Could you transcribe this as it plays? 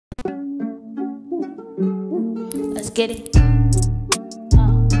get it.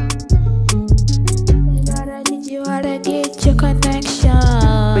 You gotta get your connection.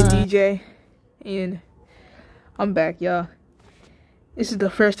 The DJ, and I'm back, y'all. This is the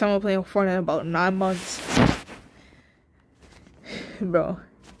first time I'm playing Fortnite in about 9 months, bro.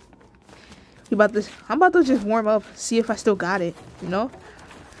 I'm about to just warm up, see if I still got it. You know,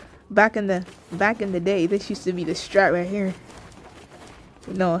 back in the day, this used to be the strat right here.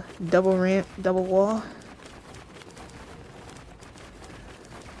 You know, double ramp, double wall.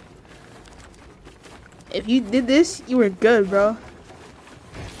 If you did this, you were good, bro.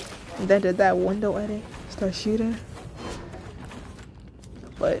 And then did that window edit, start shooting.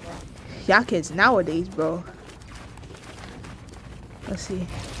 But y'all kids nowadays, bro. Let's see.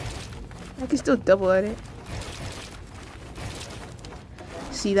 I can still double edit.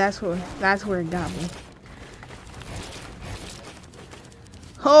 See, that's where it got me.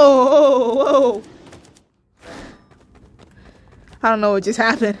 Oh, whoa. I don't know what just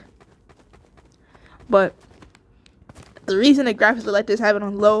happened. But the reason the graphics look like this, have it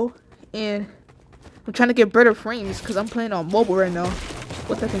on low, and I'm trying to get better frames because I'm playing on mobile right now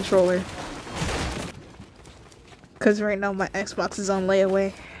with the controller. Because right now my Xbox is on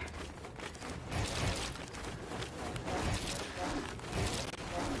layaway.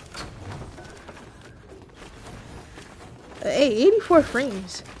 Hey, 84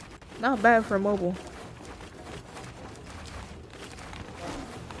 frames. Not bad for mobile.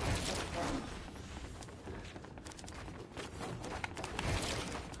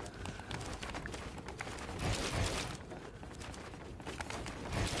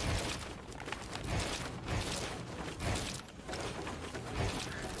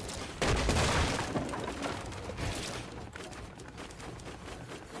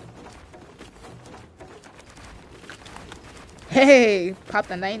 Hey, pop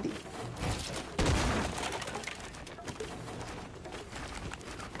the 90.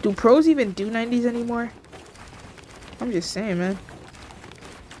 Do pros even do 90s anymore? I'm just saying, man.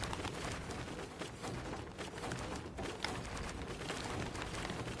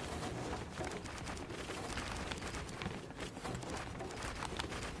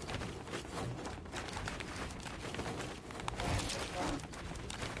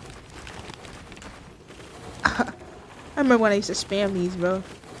 I remember when I used to spam these, bro.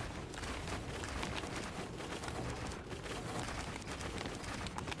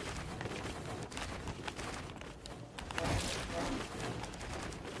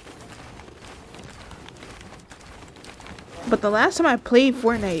 But the last time I played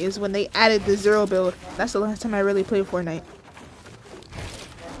Fortnite is when they added the zero build. That's the last time I really played Fortnite.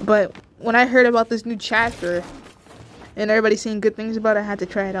 But when I heard about this new chapter and everybody saying good things about it, I had to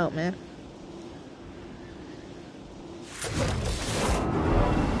try it out, man.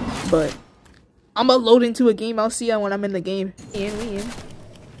 But I'm gonna load into a game. I'll see you when I'm in the game. And we in.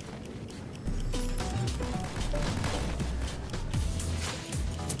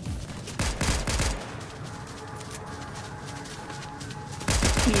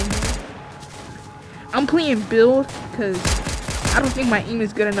 I'm playing build because I don't think my aim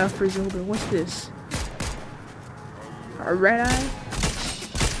is good enough for Zelda. What's this? A red eye?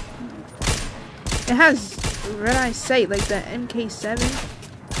 It has red eye sight like the MK7.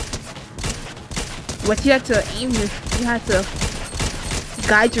 But you have to aim you have to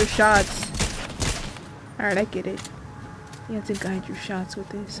guide your shots. Alright, I get it. You have to guide your shots with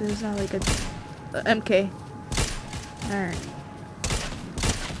this. So it's not like a MK. Alright.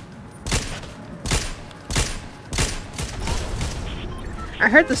 I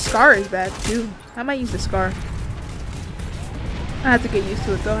heard the scar is bad too. I might use the scar. I have to get used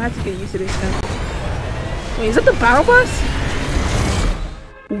to it though. I have to get used to this now. Wait, is that the battle bus?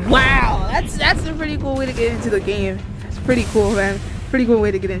 Wow, that's a pretty cool way to get into the game. That's pretty cool, man. Pretty cool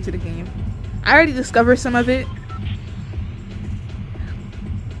way to get into the game. I already discovered some of it.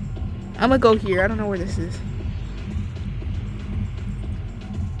 I'm gonna go here. I don't know where this is.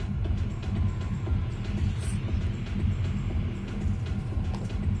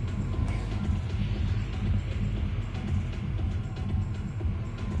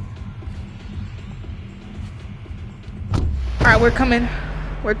 Alright, we're coming.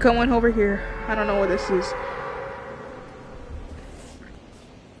 We're coming over here. I don't know where this is.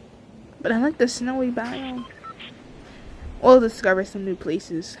 But I like the snowy biome. We'll discover some new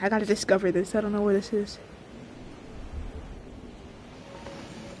places. I gotta discover this. I don't know where this is.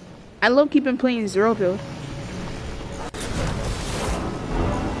 I love keeping playing zero build.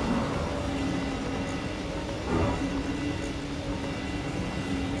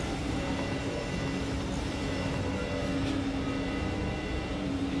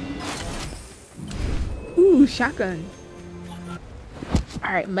 Ooh, shotgun.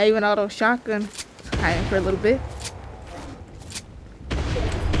 Alright, Maven auto shotgun. Hiding for a little bit.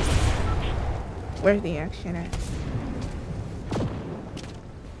 Where's the action at?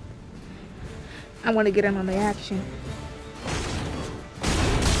 I want to get in on the action.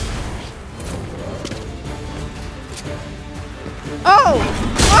 Oh!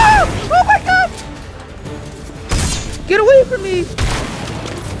 Oh! Oh my god! Get away from me!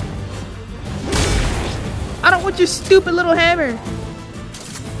 I don't want your stupid little hammer.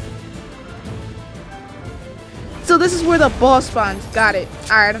 So this is where the boss spawns. Got it.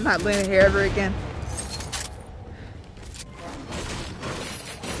 Alright, I'm not landing here ever again.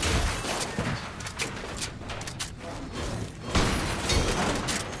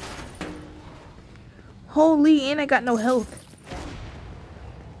 Holy, and I got no health.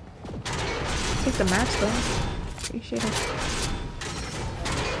 Take the match though. Appreciate it.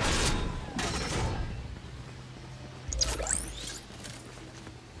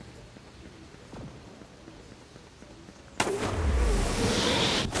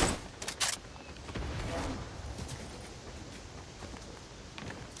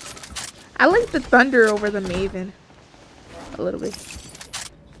 I like the thunder over the Maven a little bit.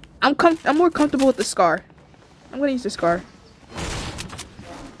 I'm more comfortable with the Scar. I'm gonna use the Scar.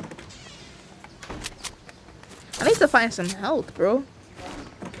 I need to find some health, bro.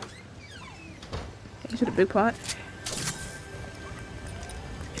 Into the big pot.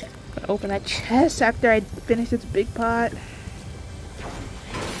 Gonna open that chest after I finish this big pot.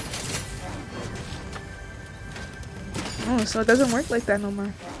 Oh, so it doesn't work like that no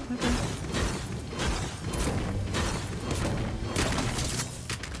more. Okay.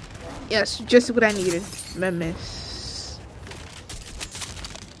 Yes, just what I needed. Miss.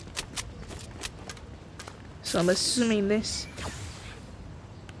 So I'm assuming this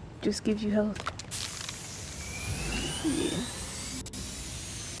just gives you health. Yeah.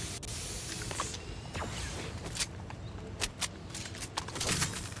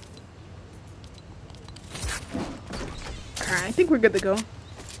 Alright, I think we're good to go.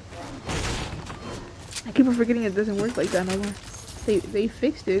 I keep on forgetting it doesn't work like that no more. They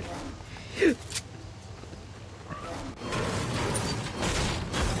fixed it.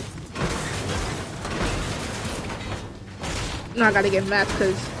 Now I gotta get maps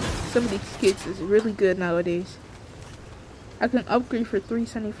because some of these kits is really good nowadays. I can upgrade for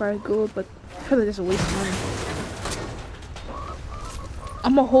 375 gold, but I feel like that's a waste of money.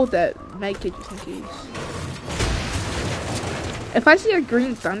 I'm gonna hold that med kit just in case. If I see a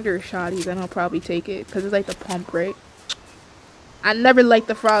green thunder shotty, then I'll probably take it because it's like the pump, right? I never liked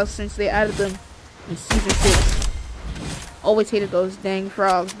the frogs since they added them in season 6. Always hated those dang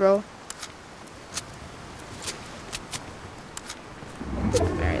frogs, bro.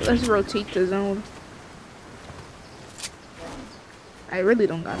 Alright, let's rotate the zone. I really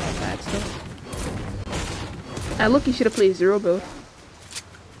don't got no bad stuff. I look, you should have played Zero build.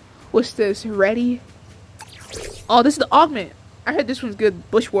 What's this? Ready? Oh, this is the augment. I heard this one's good.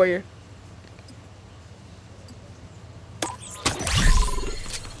 Bush Warrior.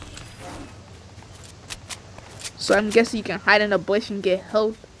 So I'm guessing you can hide in a bush and get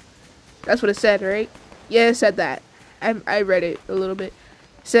health. That's what it said, right? Yeah, it said that. I read it a little bit.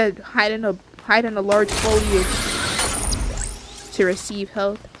 It said hide in a large foliage to receive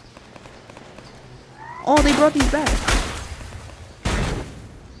health. Oh, they brought these back.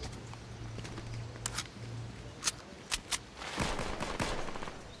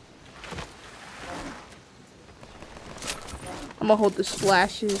 I'm gonna hold the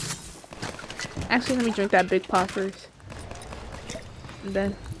splashes. Actually, let me drink that big pot first. And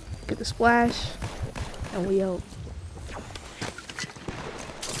then get the splash. And we out.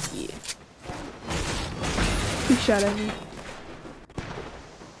 Yeah. Who shot at me?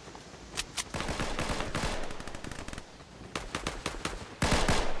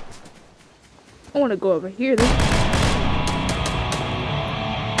 I wanna go over here though.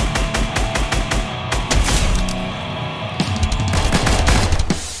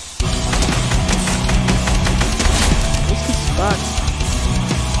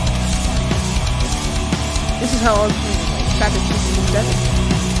 This is how I was playing, like, back in season 7.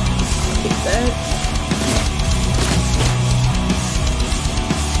 Take that.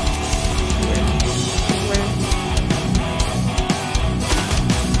 Where?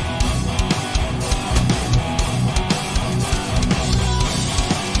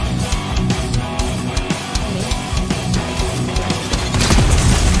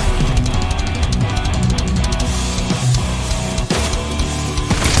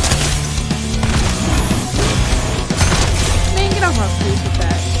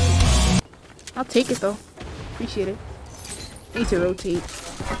 I'll take it though. Appreciate it. I need to rotate.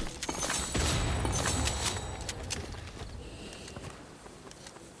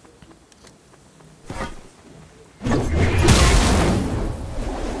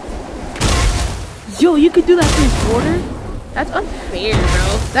 Yo, you could do that through water? That's unfair,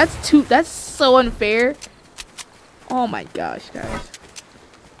 bro. That's so unfair. Oh my gosh, guys.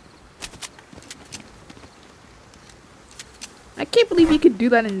 I can't believe you could do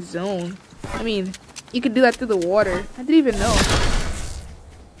that in zone. I mean, you could do that through the water. I didn't even know.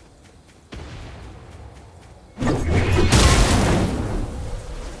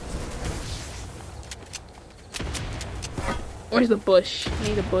 Where's the bush? I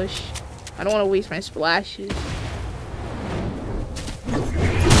need a bush. I don't want to waste my splashes.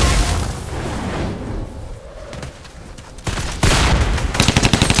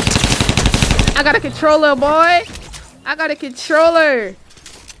 I got a controller, boy. I got a controller.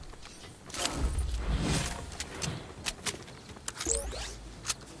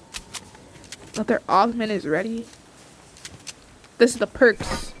 But their augment is ready. This is the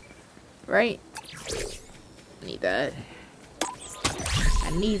perks, right? I need that.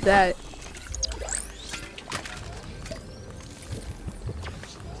 I need that.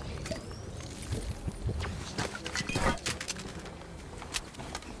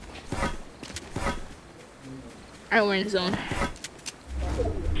 Alright, we're in zone.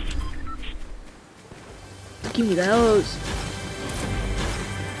 Give me those.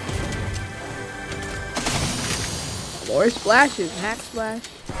 More splashes, max splash.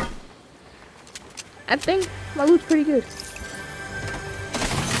 I think my loot's pretty good.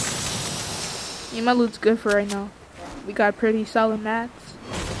 Yeah, my loot's good for right now. We got pretty solid mats.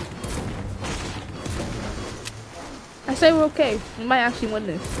 I say we're okay. We might actually win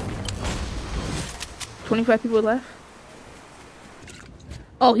this. 25 people left.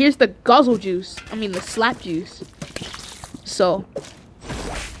 Oh, here's the guzzle juice. I mean the slap juice. So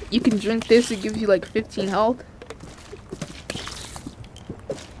you can drink this. It gives you like 15 health.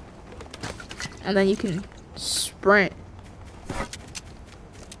 And then you can sprint.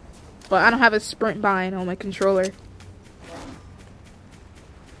 But I don't have a sprint bind on my controller.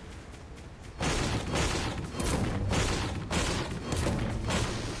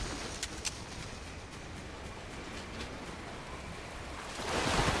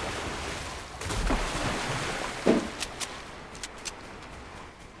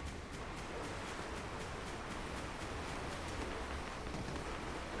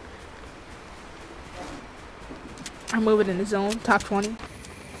 I'm moving in the zone, top 20.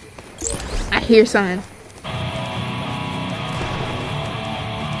 I hear something.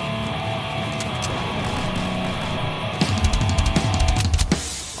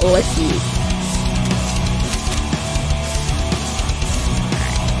 Oh, let's see.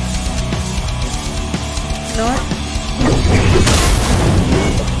 You know what?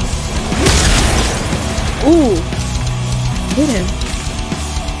 Ooh, hit him.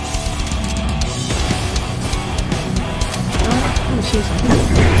 Chase him.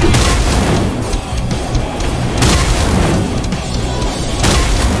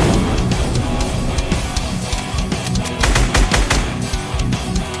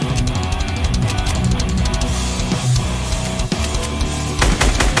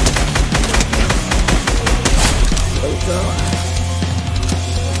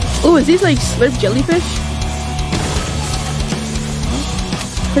 Oh, is these like slurp jellyfish?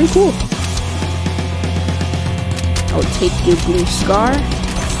 Pretty cool. I'll take your blue scar.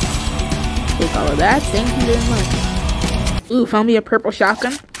 Take all of that. Thank you very much. Ooh, found me a purple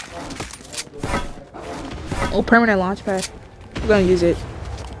shotgun. Oh, permanent launch pad. I'm gonna use it.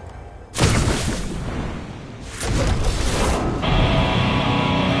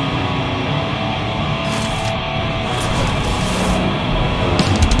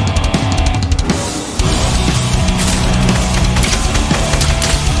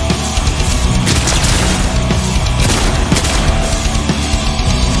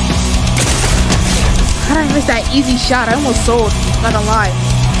 I missed that easy shot. I almost sold. Not gonna lie.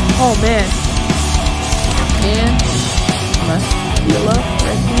 Oh man. And must heal up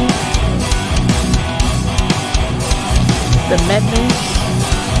right here. The med mace.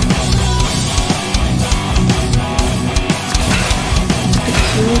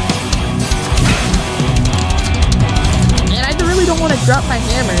 And I really don't want to drop my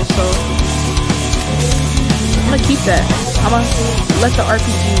hammer, so I'm gonna keep that. I'm gonna let the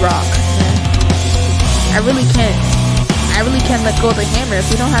RPG rock, man. I really can't let go of the hammer. If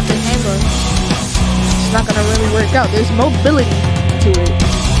we don't have the hammer, it's not gonna really work out. There's mobility to it.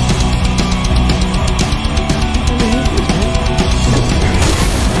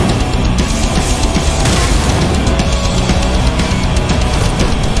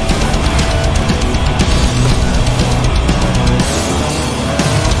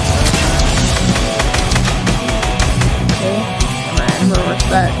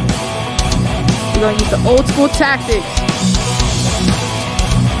 But we're gonna use the old school tactics.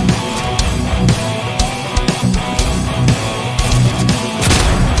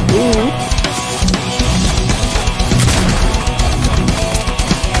 Ooh.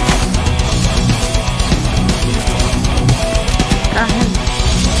 Got him.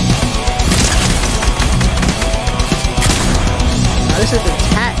 Oh, this is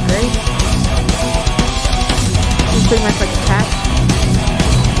attack, right? This is pretty much like attack.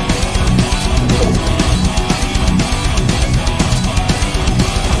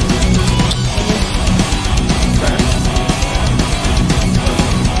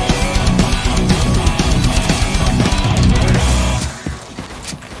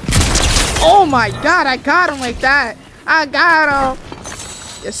 Oh my god, I got him like that. I got him.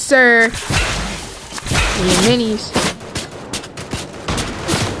 Yes, sir. Your minis.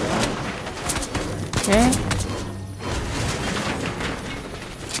 Okay.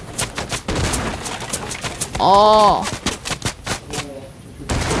 Oh.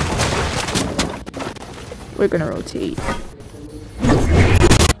 We're gonna rotate.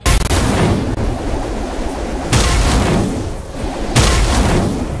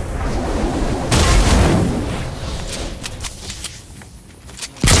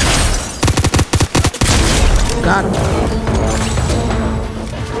 Got him.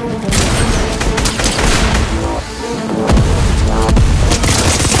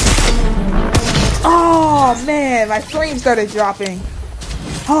 Oh man, my flame started dropping.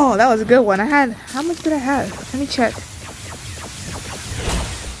 Oh, that was a good one. How much did I have? Let me check.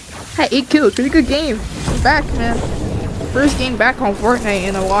 I had 8 kills. Pretty good game. I'm back, man. First game back on Fortnite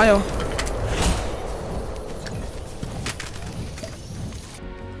in a while.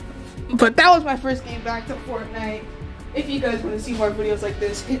 But that was my first game back to Fortnite. If you guys want to see more videos like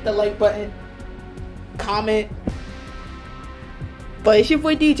this, hit the like button, comment. But it's your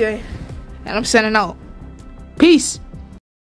boy DJ, and I'm signing out. Peace.